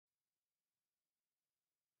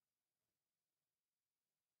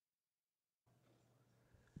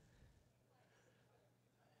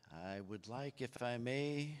I would like, if I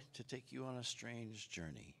may, to take you on a strange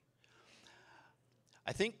journey.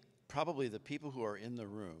 I think probably the people who are in the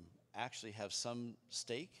room actually have some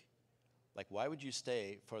stake. Like, why would you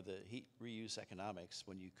stay for the heat reuse economics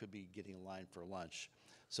when you could be getting in line for lunch?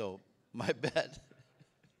 So my bet,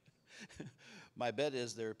 my bet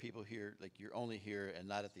is there are people here, like you're only here and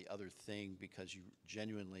not at the other thing because you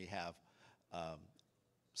genuinely have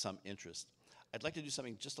some interest. I'd like to do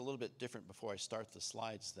something just a little bit different before I start the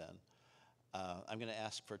slides then. I'm going to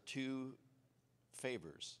ask for two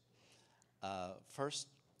favors. First,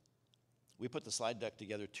 we put the slide deck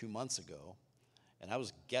together 2 months ago, and I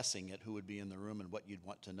was guessing at who would be in the room and what you'd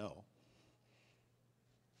want to know.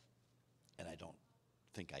 And I don't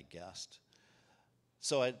think I guessed.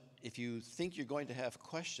 So if you think you're going to have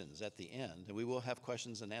questions at the end, and we will have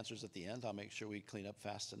questions and answers at the end, I'll make sure we clean up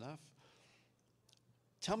fast enough.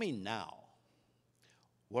 Tell me now,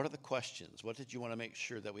 what are the questions? What did you want to make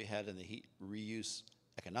sure that we had in the heat reuse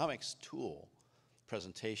economics tool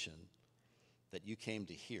presentation that you came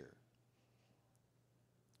to hear?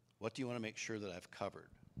 What do you want to make sure that I've covered?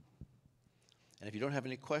 And if you don't have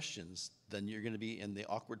any questions, then you're going to be in the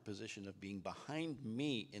awkward position of being behind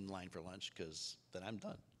me in line for lunch, because then I'm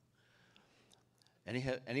done.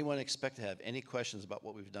 Anyone expect to have any questions about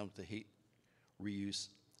what we've done with the heat reuse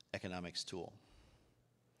economics tool?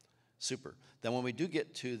 Super. Then when we do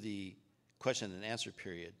get to the question and answer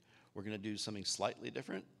period, we're going to do something slightly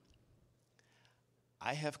different.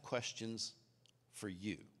 I have questions for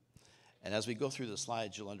you. And as we go through the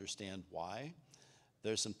slides, you'll understand why.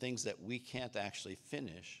 There's some things that we can't actually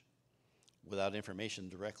finish without information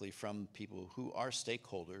directly from people who are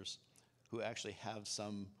stakeholders, who actually have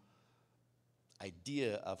some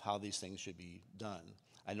idea of how these things should be done.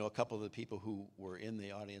 I know a couple of the people who were in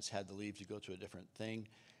the audience had to leave to go to a different thing.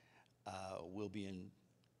 We'll be in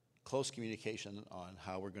close communication on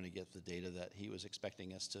how we're going to get the data that he was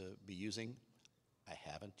expecting us to be using. I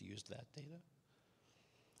haven't used that data.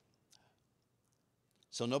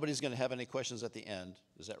 So nobody's going to have any questions at the end.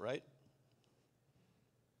 Is that right?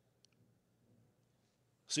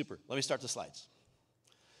 Super. Let me start the slides.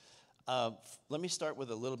 Let me start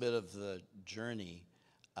with a little bit of the journey.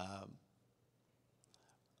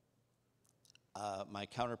 My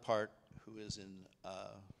counterpart, who is in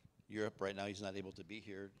Europe right now, he's not able to be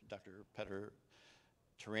here, Dr. Peter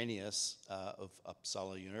Terranius of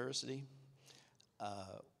Uppsala University.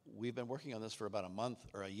 We've been working on this for about a month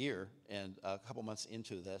or a year, and a couple months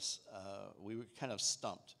into this, we were kind of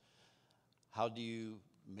stumped. How do you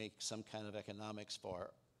make some kind of economics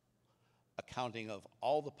for accounting of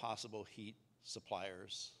all the possible heat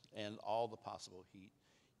suppliers and all the possible heat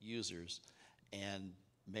users and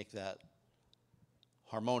make that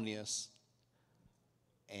harmonious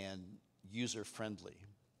and user-friendly?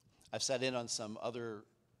 I've sat in on some other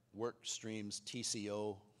work streams,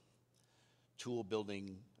 TCO, tool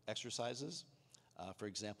building exercises. For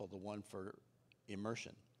example, the one for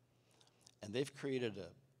immersion. And they've created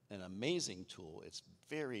an amazing tool. It's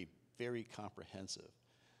very, very comprehensive.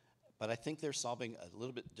 But I think they're solving a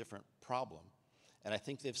little bit different problem. And I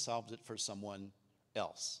think they've solved it for someone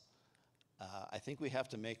else. I think we have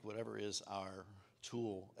to make whatever is our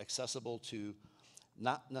tool accessible to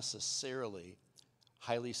not necessarily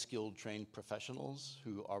highly skilled, trained professionals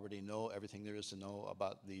who already know everything there is to know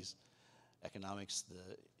about these economics,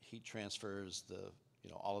 the heat transfers,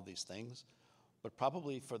 all of these things, but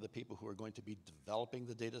probably for the people who are going to be developing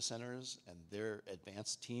the data centers and their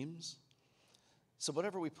advanced teams. So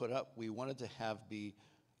whatever we put up, we wanted to have be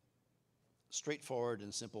straightforward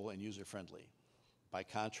and simple and user-friendly. By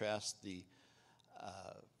contrast, the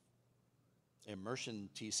immersion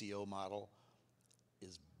TCO model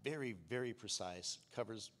is very, very precise,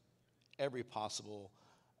 covers every possible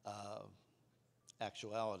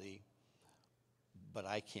actuality, but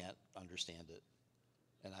I can't understand it.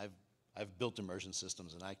 And I've built immersion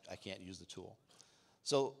systems, and I can't use the tool.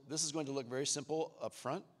 So this is going to look very simple up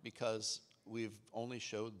front because we've only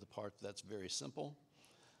showed the part that's very simple.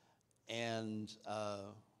 And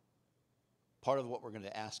part of what we're going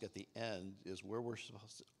to ask at the end is where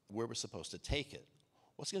we're supposed to take it.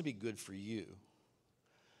 What's going to be good for you?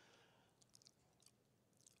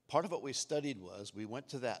 Part of what we studied was we went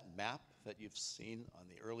to that map that you've seen on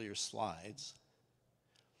the earlier slides.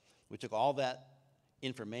 We took all that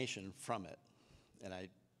information from it, and I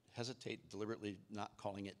hesitate deliberately not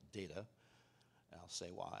calling it data, and I'll say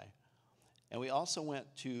why. And we also went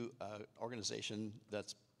to an organization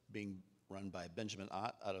that's being run by Benjamin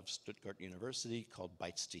Ott out of Stuttgart University called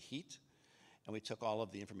Bytes to Heat, and we took all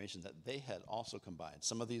of the information that they had also combined.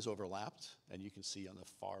 Some of these overlapped, and you can see on the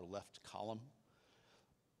far left column.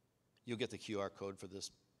 You'll get the QR code for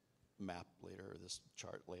this map later, or this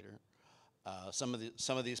chart later. Some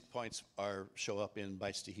of these points show up in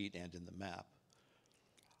bytes to heat and in the map.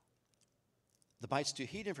 The bytes to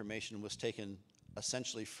heat information was taken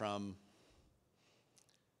essentially from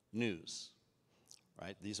news,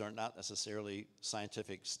 right? These are not necessarily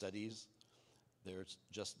scientific studies. They're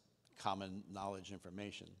just common knowledge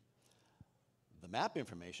information. The map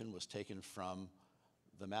information was taken from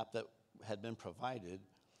the map that had been provided,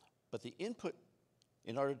 but the input,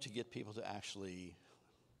 in order to get people to actually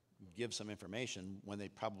give some information when they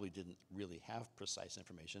probably didn't really have precise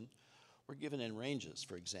information, were given in ranges.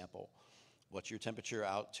 For example, what's your temperature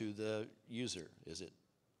out to the user? Is it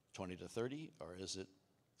 20 to 30, or is it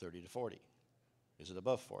 30 to 40? Is it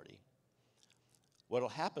above 40? What'll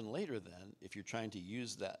happen later then, if you're trying to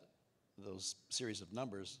use those series of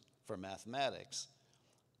numbers for mathematics,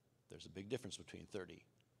 there's a big difference between 30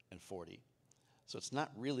 and 40. So it's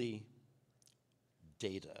not really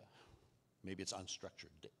data. Maybe it's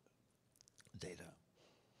unstructured data.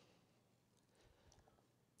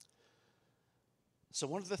 So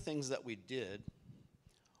one of the things that we did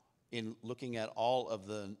in looking at all of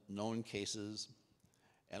the known cases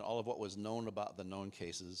and all of what was known about the known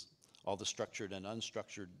cases, all the structured and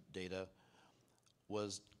unstructured data,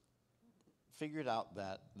 was figured out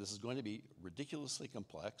that this is going to be ridiculously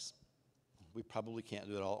complex. We probably can't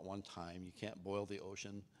do it all at one time. You can't boil the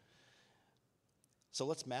ocean. So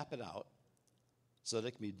let's map it out so that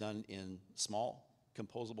it can be done in small,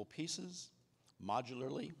 composable pieces,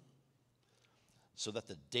 modularly, so that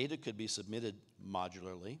the data could be submitted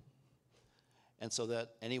modularly, and so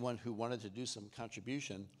that anyone who wanted to do some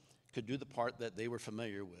contribution could do the part that they were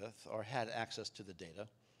familiar with or had access to the data,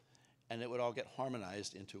 and it would all get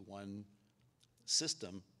harmonized into one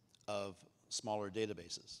system of smaller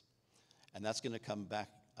databases. And that's going to come back.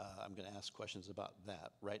 I'm going to ask questions about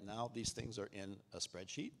that. Right now, these things are in a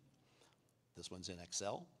spreadsheet. This one's in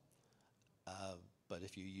Excel. But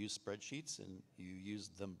if you use spreadsheets and you use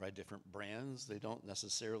them by different brands, they don't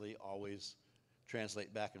necessarily always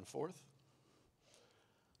translate back and forth.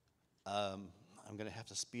 I'm going to have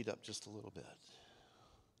to speed up just a little bit.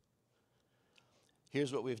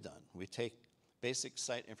 Here's what we've done. We take basic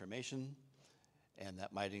site information, and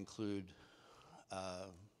that might include,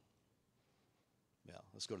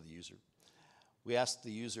 let's go to the user. We asked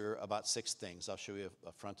the user about 6 things. I'll show you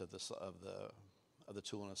a front of the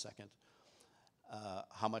tool in a second.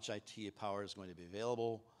 How much IT power is going to be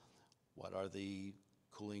available? What are the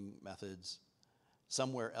cooling methods?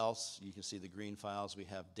 Somewhere else, you can see the green files. We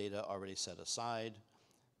have data already set aside.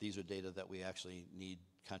 These are data that we actually need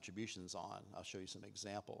contributions on. I'll show you some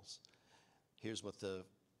examples. Here's what the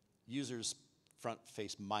user's front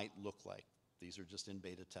face might look like. These are just in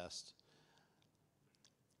beta test.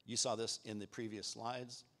 You saw this in the previous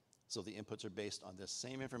slides. So the inputs are based on this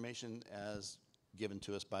same information as given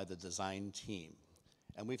to us by the design team.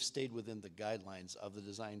 And we've stayed within the guidelines of the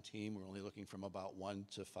design team. We're only looking from about 1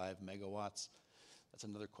 to 5 megawatts. That's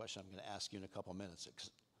another question I'm going to ask you in a couple minutes,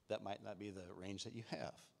 because that might not be the range that you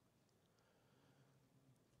have.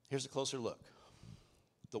 Here's a closer look.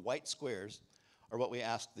 The white squares are what we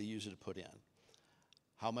asked the user to put in.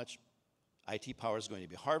 How much IT power is going to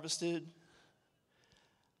be harvested?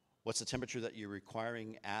 What's the temperature that you're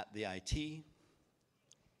requiring at the IT?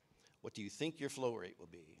 What do you think your flow rate will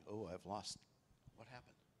be? Oh, I've lost. What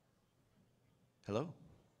happened? Hello?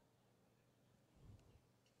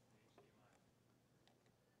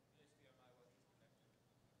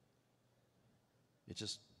 It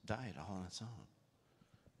just died all on its own.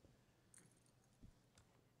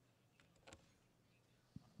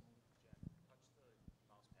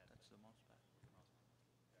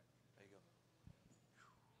 There you go.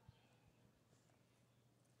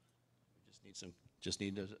 We just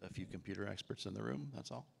need a few computer experts in the room,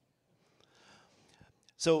 that's all.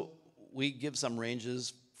 So we give some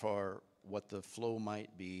ranges for what the flow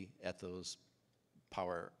might be at those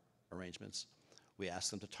power arrangements. We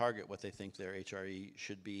ask them to target what they think their HRE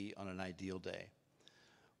should be on an ideal day.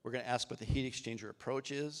 We're going to ask what the heat exchanger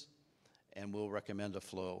approach is, and we'll recommend a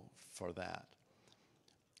flow for that.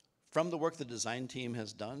 From the work the design team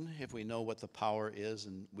has done, if we know what the power is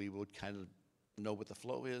and we would kind of know what the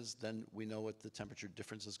flow is, then we know what the temperature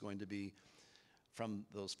difference is going to be from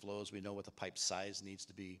those flows. We know what the pipe size needs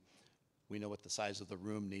to be. We know what the size of the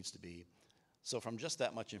room needs to be. So from just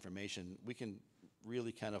that much information, we can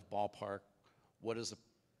really kind of ballpark what is the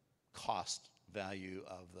cost value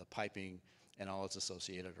of the piping and all its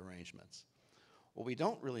associated arrangements. What we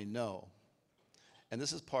don't really know, and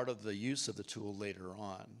this is part of the use of the tool later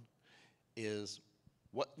on, is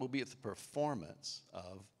what will be the performance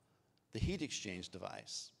of the heat exchange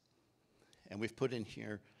device. And we've put in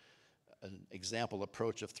here an example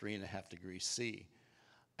approach of 3.5 degrees C.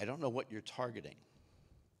 I don't know what you're targeting.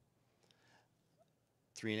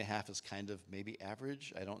 3.5 is kind of maybe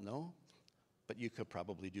average, I don't know, but you could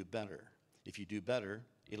probably do better. If you do better,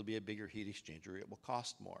 it'll be a bigger heat exchanger, it will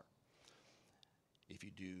cost more. If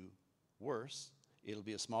you do worse, it'll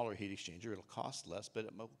be a smaller heat exchanger, it'll cost less, but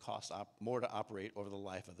it will cost more to operate over the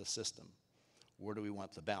life of the system. Where do we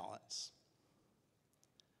want the balance?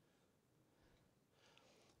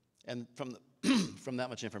 And from, from that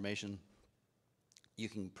much information, you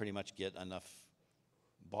can pretty much get enough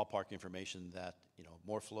ballpark information that, you know,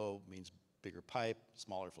 more flow means bigger pipe,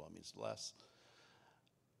 smaller flow means less.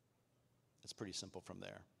 It's pretty simple from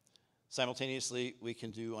there. Simultaneously, we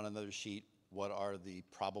can do on another sheet what are the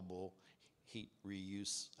probable heat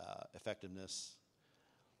reuse effectiveness.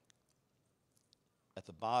 At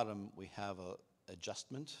the bottom, we have a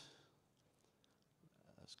adjustment.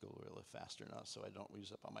 Let's go a little faster now so I don't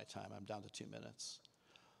use up all my time. I'm down to 2 minutes.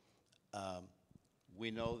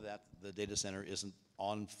 We know that the data center isn't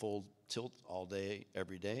on full tilt all day,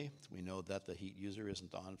 every day. We know that the heat user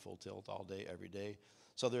isn't on full tilt all day, every day.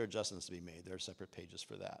 So there are adjustments to be made. There are separate pages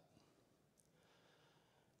for that.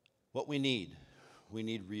 What we need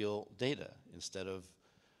real data instead of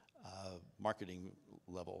marketing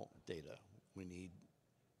level data. We need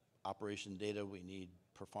operation data. We need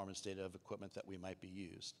performance data of equipment that we might be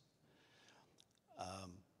used.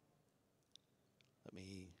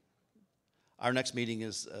 Our next meeting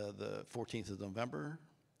is the 14th of November.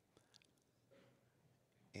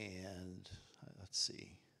 And let's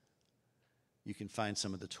see. You can find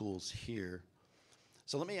some of the tools here.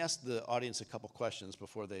 So let me ask the audience a couple questions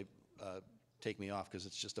before they take me off, because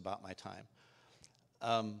it's just about my time.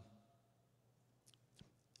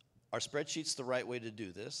 Are spreadsheets the right way to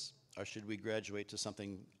do this, or should we graduate to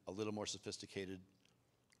something a little more sophisticated?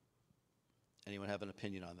 Anyone have an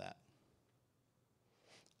opinion on that?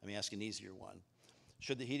 Let me ask an easier one.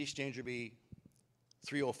 Should the heat exchanger be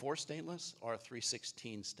 304 stainless or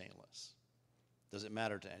 316 stainless? Does it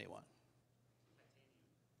matter to anyone?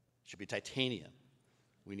 It should be titanium.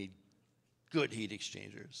 We need good heat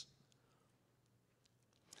exchangers.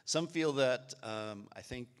 Some feel that, I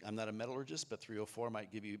think, I'm not a metallurgist, but 304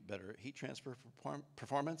 might give you better heat transfer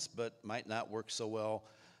performance, but might not work so well,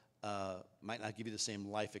 might not give you the same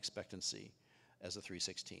life expectancy as a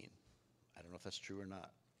 316. I don't know if that's true or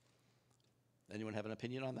not. Anyone have an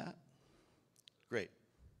opinion on that? Great.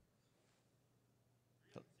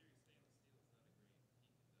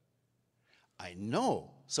 I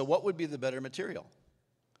know. So what would be the better material?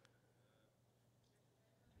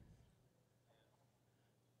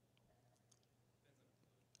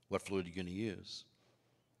 What fluid are you going to use?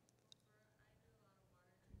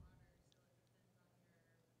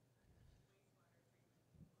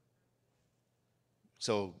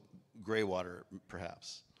 So gray water,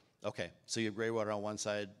 perhaps. Okay, so you have gray water on one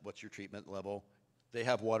side. What's your treatment level? They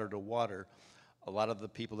have water to water. A lot of the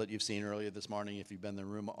people that you've seen earlier this morning, if you've been in the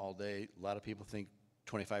room all day, a lot of people think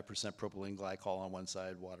 25% propylene glycol on one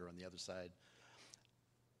side, water on the other side.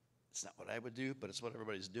 It's not what I would do, but it's what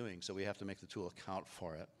everybody's doing, so we have to make the tool account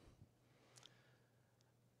for it.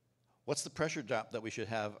 What's the pressure drop that we should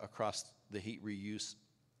have across the heat reuse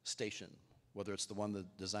station, whether it's the one the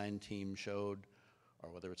design team showed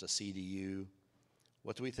or whether it's a CDU?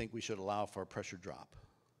 What do we think we should allow for a pressure drop?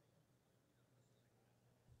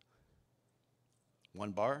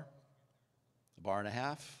 1 bar? 1.5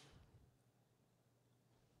 bars?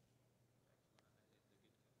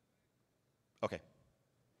 Okay.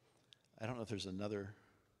 I don't know if there's another.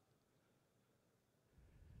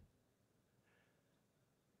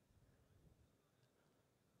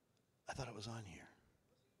 I thought it was on here.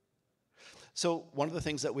 So one of the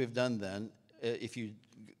things that we've done then, if you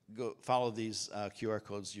go follow these QR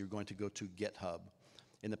codes, you're going to go to GitHub.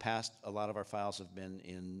 In the past, a lot of our files have been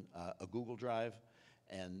in a Google Drive,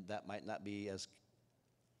 and that might not be as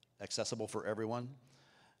accessible for everyone.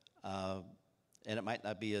 And it might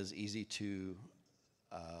not be as easy to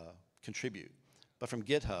contribute. But from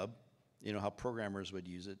GitHub, you know how programmers would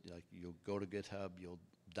use it. Like, you'll go to GitHub, you'll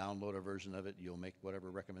download a version of it, you'll make whatever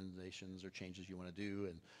recommendations or changes you want to do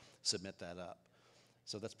and submit that up.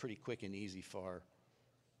 So that's pretty quick and easy for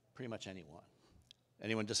pretty much anyone.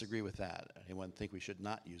 Anyone disagree with that? Anyone think we should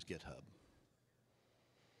not use GitHub?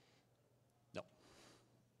 No.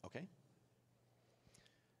 Okay.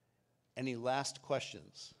 Any last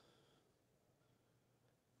questions?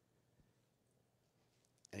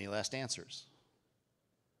 Any last answers?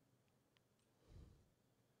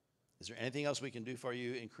 Is there anything else we can do for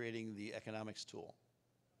you in creating the economics tool?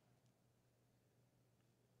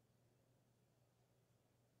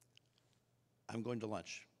 I'm going to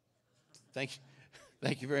lunch.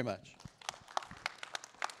 Thank you very much.